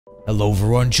Hello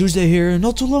everyone, Tuesday here.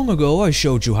 Not too long ago I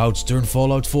showed you how to turn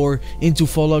Fallout 4 into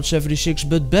Fallout 76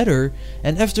 but better,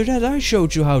 and after that I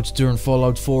showed you how to turn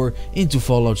Fallout 4 into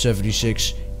Fallout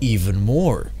 76 even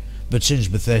more. But since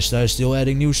Bethesda is still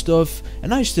adding new stuff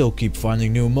and I still keep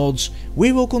finding new mods,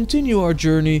 we will continue our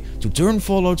journey to turn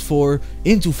Fallout 4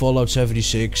 into Fallout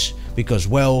 76 because,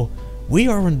 well, we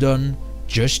aren't done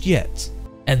just yet.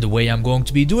 And the way I'm going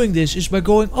to be doing this is by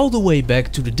going all the way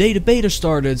back to the day the beta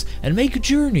started and make a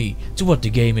journey to what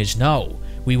the game is now.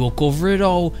 We will cover it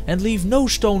all and leave no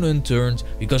stone unturned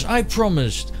because I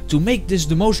promised to make this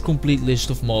the most complete list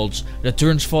of mods that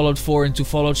turns Fallout 4 into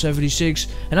Fallout 76,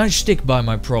 and I stick by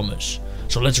my promise.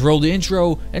 So let's roll the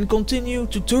intro and continue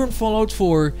to turn Fallout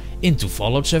 4 into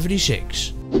Fallout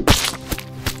 76.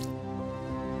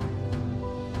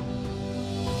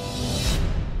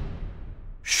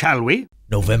 Shall we?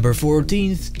 November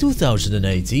 14th,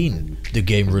 2018. The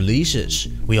game releases.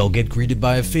 We all get greeted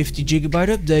by a 50 GB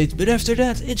update, but after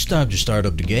that it's time to start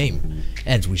up the game.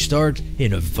 And we start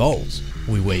in a vault.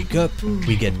 We wake up,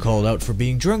 we get called out for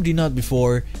being drunk the night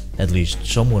before, at least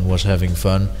someone was having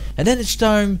fun, and then it's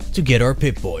time to get our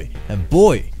Pip-Boy, and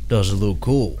boy does it look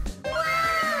cool.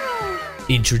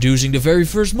 Introducing the very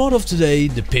first mod of today,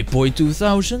 the Pip-Boy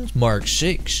 2000 Mark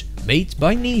 6, made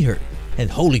by Neher.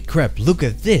 And holy crap, look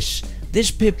at this! This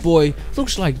Pip-Boy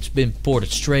looks like it's been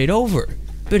ported straight over.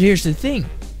 But here's the thing,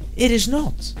 it is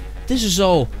not. This is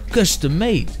all custom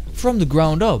made, from the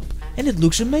ground up, and it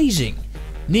looks amazing.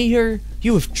 Neher,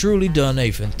 you have truly done a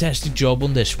fantastic job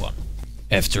on this one.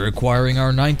 After acquiring our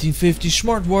 1950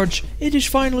 smartwatch, it is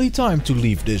finally time to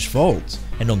leave this vault.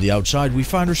 And on the outside we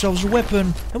find ourselves a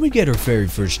weapon and we get our very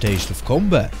first taste of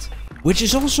combat. Which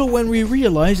is also when we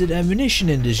realize that ammunition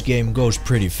in this game goes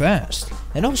pretty fast.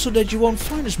 And also that you won't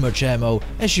find as much ammo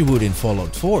as you would in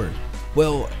Fallout 4.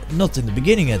 Well, not in the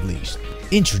beginning at least.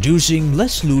 Introducing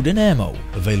Less Loot and Ammo,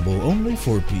 available only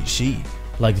for PC.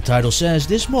 Like the title says,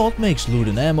 this mod makes loot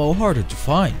and ammo harder to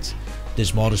find.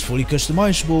 This mod is fully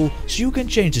customizable, so you can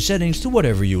change the settings to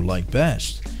whatever you like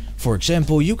best. For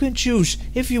example, you can choose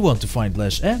if you want to find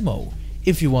less ammo,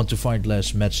 if you want to find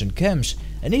less meds and chems,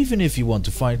 and even if you want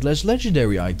to find less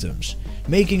legendary items,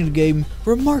 making the game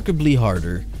remarkably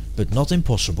harder, but not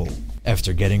impossible.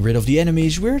 After getting rid of the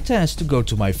enemies, we're tasked to go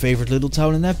to my favorite little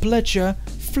town in Appalachia,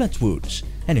 Flatwoods.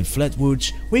 And in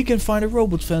Flatwoods we can find a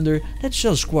robot vendor that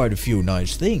sells quite a few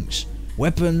nice things.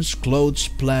 Weapons, clothes,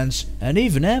 plants and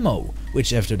even ammo,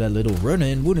 which after that little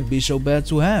run-in wouldn't be so bad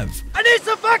to have. I need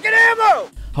some fucking ammo!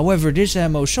 However, this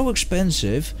ammo is so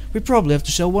expensive, we probably have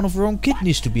to sell one of our own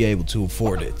kidneys to be able to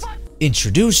afford it.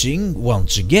 Introducing,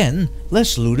 once again,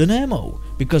 Less Loot and Ammo,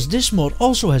 because this mod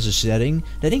also has a setting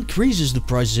that increases the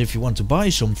prices if you want to buy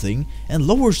something and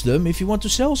lowers them if you want to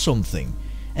sell something.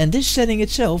 And this setting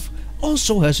itself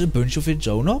also has a bunch of its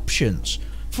own options.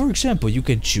 For example, you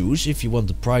can choose if you want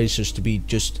the prices to be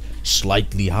just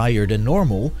slightly higher than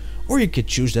normal, or you can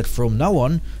choose that from now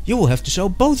on you will have to sell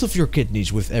both of your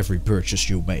kidneys with every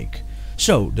purchase you make.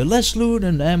 So the Less Loot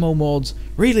and Ammo mod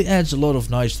really adds a lot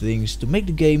of nice things to make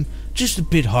the game just a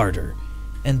bit harder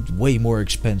and way more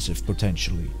expensive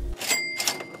potentially.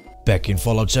 Back in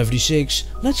Fallout 76,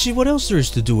 let's see what else there is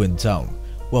to do in town.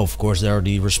 Well, of course there are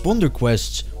the responder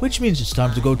quests, which means it's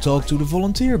time to go talk to the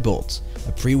volunteer bot,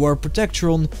 a pre-war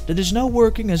Protectron that is now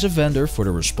working as a vendor for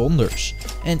the responders.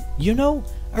 And you know,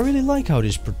 I really like how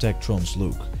these Protectrons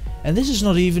look. And this is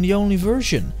not even the only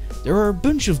version. There are a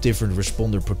bunch of different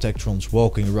responder Protectrons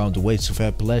walking around the wastes of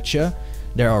Appalachia.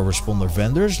 There are responder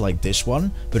vendors like this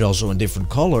one, but also in different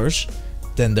colors.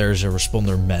 Then there's a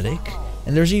responder medic,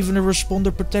 and there's even a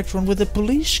responder Protectron with a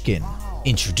police skin.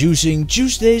 Introducing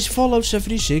Tuesday's Fallout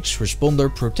 76 Responder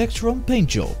Protectron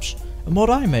Paintjobs, a mod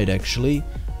I made actually,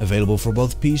 available for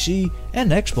both PC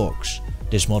and Xbox.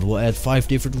 This mod will add 5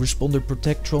 different Responder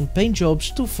Protectron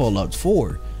Paintjobs to Fallout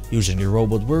 4. Using the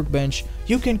robot workbench,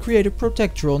 you can create a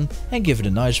Protectron and give it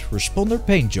a nice responder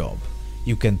paint job.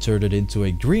 You can turn it into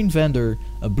a green vendor,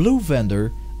 a blue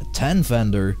vendor, a tan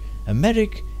vendor, a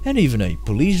medic and even a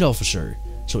police officer.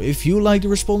 So if you like the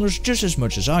responders just as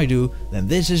much as I do, then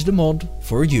this is the mod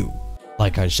for you.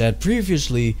 Like I said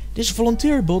previously, this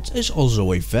volunteer bot is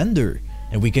also a vendor,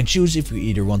 and we can choose if we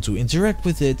either want to interact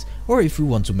with it or if we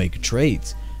want to make a trade.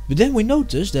 But then we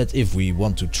notice that if we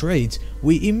want to trade,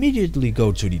 we immediately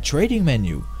go to the trading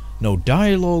menu. No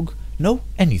dialogue, no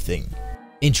anything.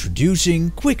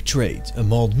 Introducing Quick Trade, a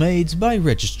mod made by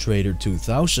Registrator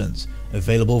 2000,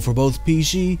 available for both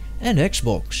PC and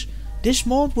Xbox. This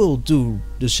mod will do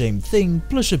the same thing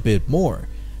plus a bit more.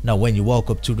 Now when you walk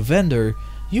up to the vendor,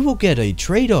 you will get a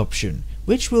trade option,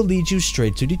 which will lead you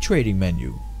straight to the trading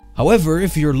menu. However,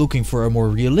 if you're looking for a more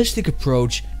realistic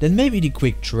approach, then maybe the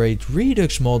Quick Trade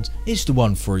Redux mod is the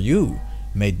one for you.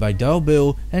 Made by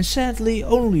Dialbill and sadly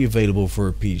only available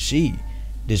for PC.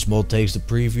 This mod takes the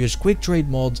previous Quick Trade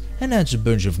mod and adds a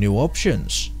bunch of new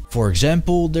options. For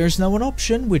example, there's now an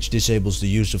option which disables the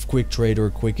use of Quick Trade or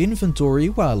Quick Inventory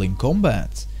while in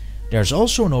combat. There's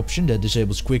also an option that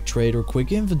disables Quick Trade or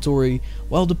Quick Inventory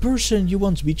while the person you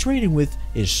want to be trading with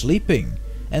is sleeping.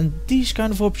 And these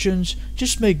kind of options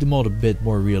just make the mod a bit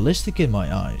more realistic in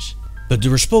my eyes. But the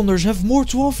responders have more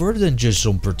to offer than just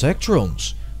some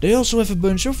Protectrons. They also have a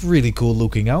bunch of really cool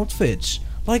looking outfits,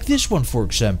 like this one for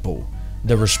example,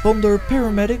 the Responder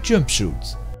Paramedic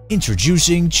Jumpsuit.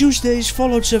 Introducing Tuesday's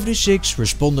Fallout 76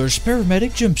 Responder's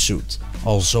Paramedic Jumpsuit,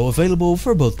 also available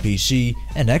for both PC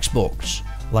and Xbox.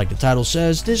 Like the title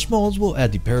says, this mod will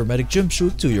add the Paramedic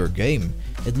Jumpsuit to your game.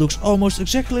 It looks almost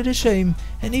exactly the same,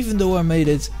 and even though I made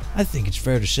it, I think it's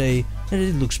fair to say that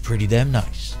it looks pretty damn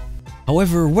nice.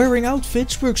 However, wearing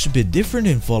outfits works a bit different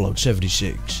in Fallout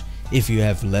 76. If you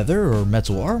have leather or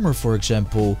metal armor for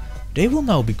example, they will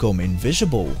now become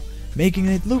invisible, making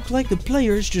it look like the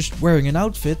player is just wearing an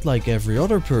outfit like every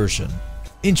other person.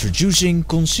 Introducing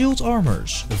Concealed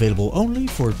Armors, available only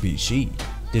for PC.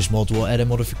 This mod will add a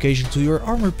modification to your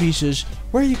armor pieces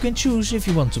where you can choose if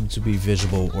you want them to be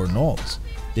visible or not.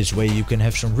 This way you can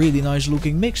have some really nice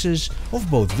looking mixes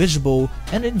of both visible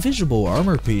and invisible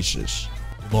armor pieces.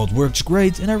 The mod works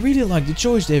great and I really like the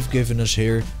choice they've given us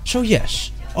here, so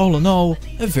yes, all in all,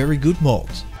 a very good mod.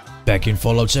 Back in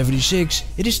Fallout 76,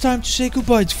 it is time to say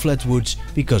goodbye to Flatwoods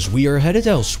because we are headed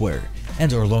elsewhere,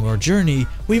 and along our journey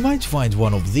we might find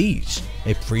one of these,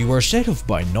 a pre-war set of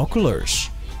binoculars.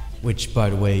 Which by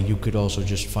the way you could also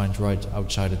just find right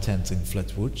outside a tent in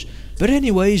Flatwoods. But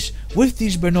anyways, with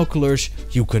these binoculars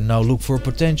you can now look for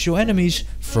potential enemies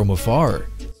from afar.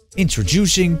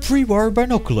 Introducing Pre-War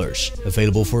Binoculars,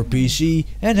 available for PC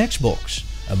and Xbox.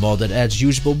 A mod that adds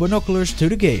usable binoculars to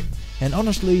the game, and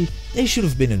honestly, they should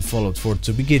have been in Fallout 4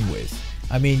 to begin with.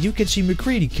 I mean, you can see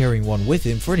McCready carrying one with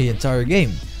him for the entire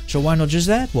game, so why not just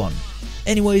that one?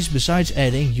 Anyways, besides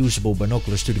adding usable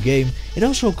binoculars to the game, it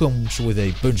also comes with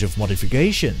a bunch of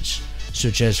modifications,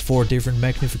 such as 4 different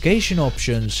magnification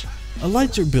options, a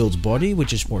lighter build body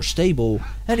which is more stable,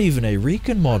 and even a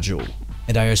recon module.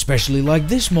 And I especially like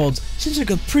this mod since I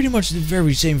got pretty much the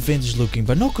very same vintage looking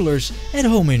binoculars at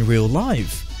home in real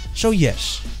life. So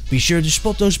yes, be sure to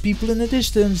spot those people in the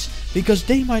distance because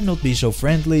they might not be so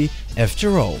friendly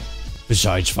after all.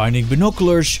 Besides finding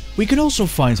binoculars, we can also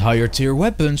find higher tier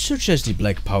weapons such as the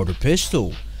black powder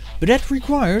pistol. But that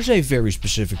requires a very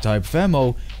specific type of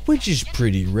ammo, which is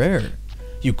pretty rare.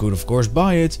 You could of course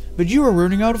buy it, but you are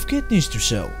running out of kidneys to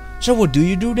sell. So what do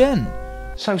you do then?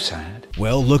 So sad.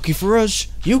 Well, lucky for us,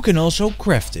 you can also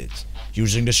craft it,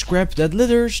 using the scrap that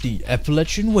litters the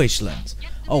Appalachian Wasteland.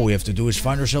 All we have to do is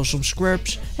find ourselves some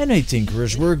scraps and a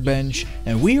tinkerer's workbench,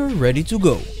 and we are ready to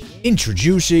go.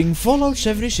 Introducing Fallout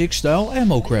 76 style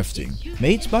ammo crafting,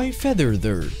 made by Feather.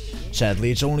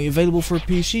 Sadly it's only available for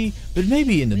PC, but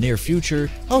maybe in the near future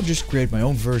I'll just create my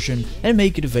own version and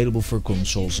make it available for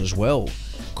consoles as well.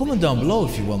 Comment down below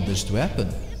if you want this to happen.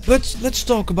 But let's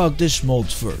talk about this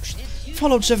mod first.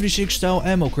 Fallout 76 style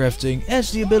ammo crafting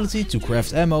has the ability to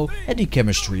craft ammo at the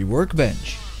chemistry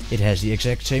workbench. It has the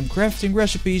exact same crafting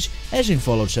recipes as in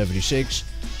Fallout 76,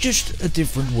 just a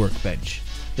different workbench.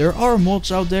 There are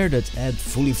mods out there that add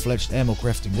fully fledged ammo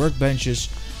crafting workbenches,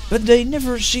 but they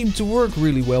never seem to work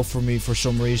really well for me for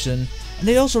some reason, and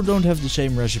they also don't have the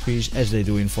same recipes as they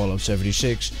do in Fallout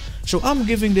 76, so I'm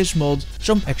giving this mod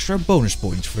some extra bonus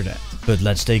points for that. But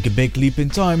let's take a big leap in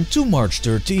time to March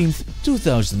 13th,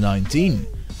 2019.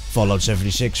 Fallout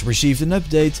 76 received an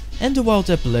update and the Wild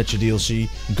Appalachia DLC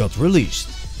got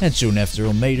released, and soon after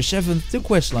on May the 7th the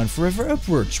questline Forever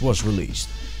Upwards was released,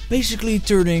 basically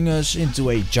turning us into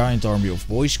a giant army of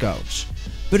Boy Scouts.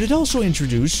 But it also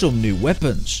introduced some new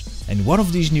weapons, and one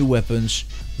of these new weapons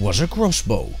was a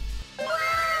crossbow.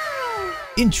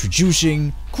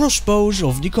 Introducing Crossbows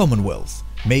of the Commonwealth,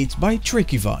 made by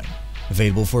Trickyvine,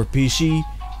 available for PC,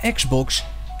 Xbox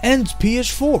and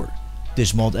PS4.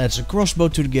 This mod adds a crossbow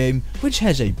to the game, which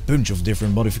has a bunch of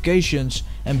different modifications,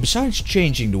 and besides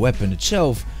changing the weapon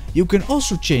itself, you can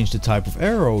also change the type of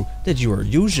arrow that you are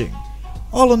using.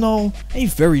 All in all, a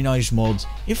very nice mod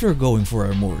if you're going for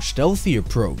a more stealthy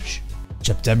approach.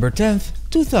 September 10th,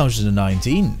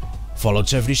 2019. Fallout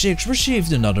 76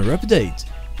 received another update,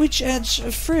 which adds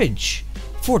a fridge.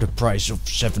 For the price of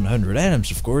 700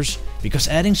 atoms of course, because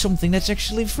adding something that's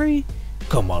actually free?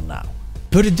 Come on now.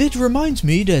 But it did remind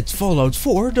me that Fallout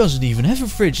 4 doesn't even have a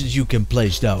fridge that you can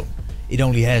place down. It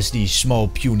only has these small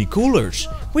puny coolers,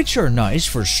 which are nice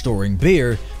for storing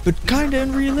beer, but kinda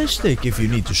unrealistic if you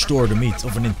need to store the meat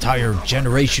of an entire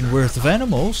generation worth of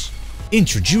animals.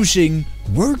 Introducing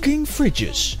working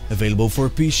fridges, available for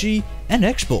PC and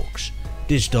Xbox.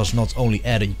 This does not only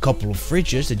add a couple of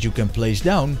fridges that you can place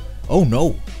down, oh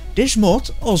no, this mod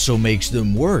also makes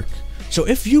them work. So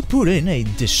if you put in a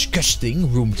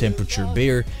disgusting room temperature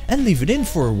beer and leave it in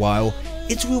for a while,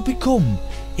 it will become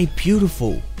a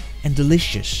beautiful and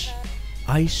delicious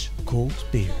ice cold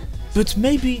beer. But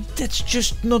maybe that's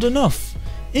just not enough.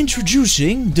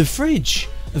 Introducing the fridge,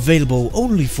 available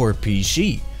only for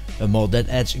PC. A mod that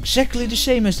adds exactly the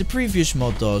same as the previous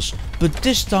mod does, but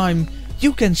this time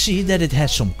you can see that it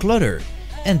has some clutter.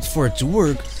 And for it to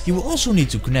work, you will also need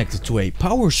to connect it to a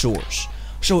power source.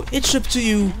 So it's up to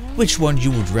you which one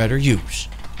you would rather use.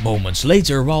 Moments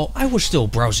later, while I was still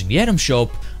browsing the item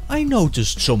shop, I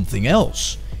noticed something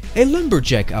else. A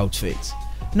lumberjack outfit.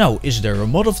 Now, is there a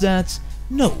mod of that?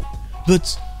 No.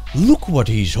 But look what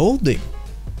he's holding.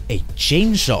 A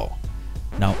chainsaw.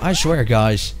 Now I swear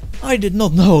guys, I did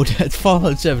not know that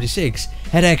Fallout 76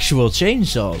 had actual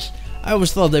chainsaws. I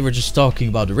always thought they were just talking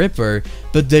about the Ripper,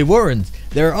 but they weren't.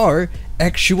 There are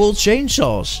actual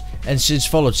chainsaws. And since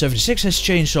Fallout 76 has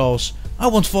chainsaws, I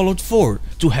want Fallout 4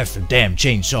 to have a damn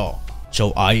chainsaw.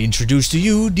 So I introduce to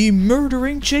you the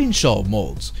Murdering Chainsaw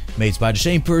mod, made by the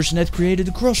same person that created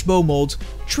the crossbow mod,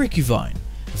 Trickyvine,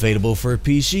 available for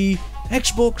PC,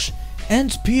 Xbox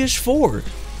and PS4.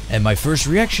 And my first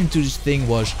reaction to this thing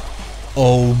was,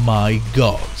 oh my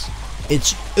god,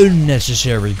 it's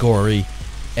unnecessary gory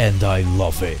and I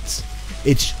love it.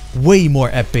 It's way more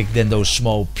epic than those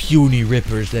small puny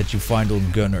rippers that you find on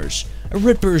gunners. A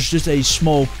ripper is just a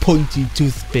small pointy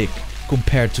toothpick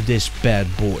compared to this bad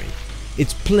boy. It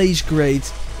plays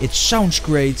great, it sounds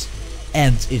great,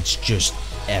 and it's just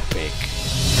epic.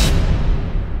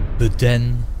 But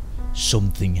then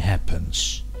something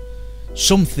happens.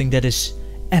 Something that is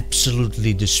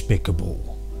absolutely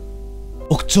despicable.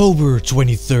 October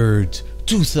 23rd,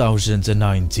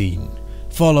 2019.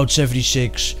 Fallout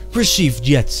 76 received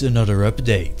yet another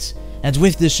update. And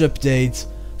with this update,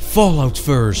 Fallout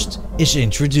First is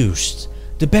introduced.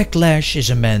 The backlash is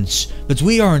immense, but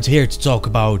we aren't here to talk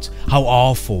about how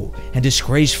awful and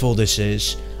disgraceful this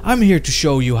is. I'm here to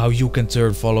show you how you can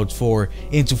turn Fallout 4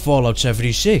 into Fallout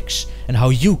 76 and how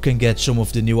you can get some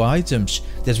of the new items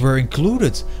that were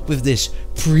included with this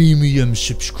premium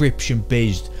subscription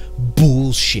based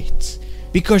bullshit.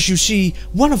 Because you see,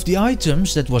 one of the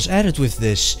items that was added with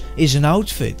this is an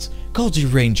outfit called the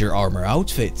Ranger Armor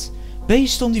outfit,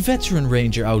 based on the Veteran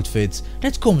Ranger outfit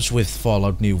that comes with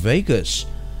Fallout New Vegas.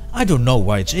 I don't know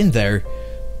why it's in there,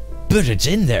 but it's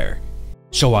in there.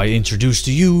 So I introduce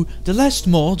to you the last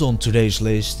mod on today's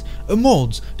list, a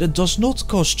mod that does not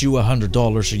cost you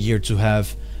 $100 a year to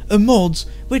have, a mod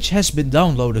which has been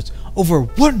downloaded over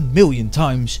 1 million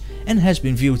times and has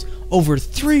been viewed over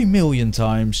 3 million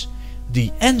times, the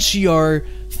NCR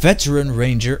Veteran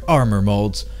Ranger Armor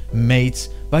mod made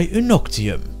by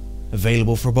Unoctium,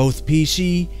 available for both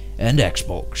PC and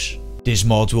Xbox. This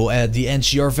mod will add the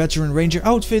NCR Veteran Ranger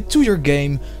outfit to your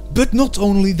game, but not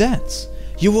only that.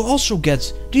 You will also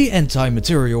get the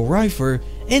anti-material rifle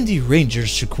and the Ranger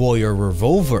Sequoia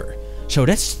revolver. So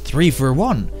that's 3 for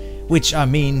 1, which I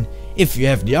mean, if you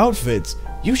have the outfit,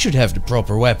 you should have the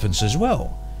proper weapons as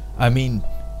well. I mean,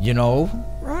 you know,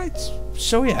 right?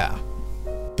 So yeah.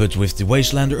 But with the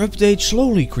Wastelander update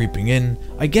slowly creeping in,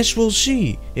 I guess we'll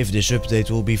see if this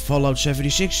update will be Fallout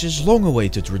 76's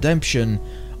long-awaited redemption,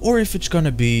 or if it's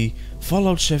gonna be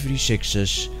Fallout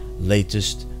 76's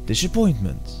latest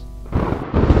disappointment.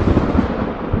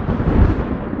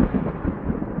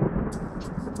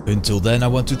 Until then, I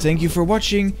want to thank you for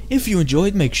watching. If you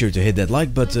enjoyed, make sure to hit that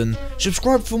like button,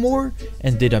 subscribe for more,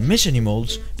 and did I miss any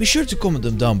mods, be sure to comment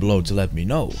them down below to let me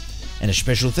know. And a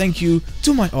special thank you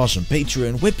to my awesome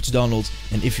patron Whipped Donald,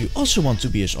 and if you also want to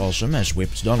be as awesome as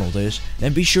Whipped Donald is,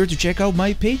 then be sure to check out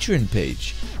my Patreon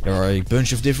page. There are a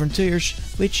bunch of different tiers,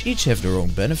 which each have their own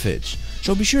benefits,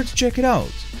 so be sure to check it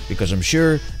out, because I'm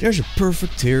sure there's a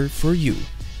perfect tier for you.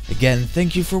 Again,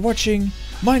 thank you for watching,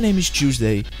 my name is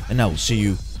Tuesday, and I will see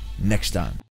you next time.